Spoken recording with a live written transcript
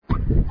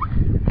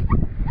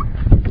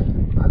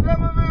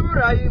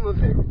Zimbabwe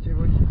musego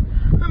kibuye.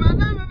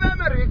 Amadamu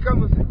b'Amerika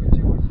musego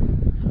kibuye.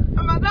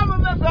 Amadamu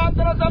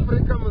b'South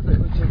Africa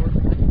musego kibuye.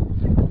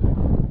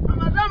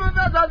 Amadamu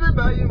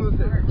b'Zimbabwe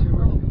musego kibuye.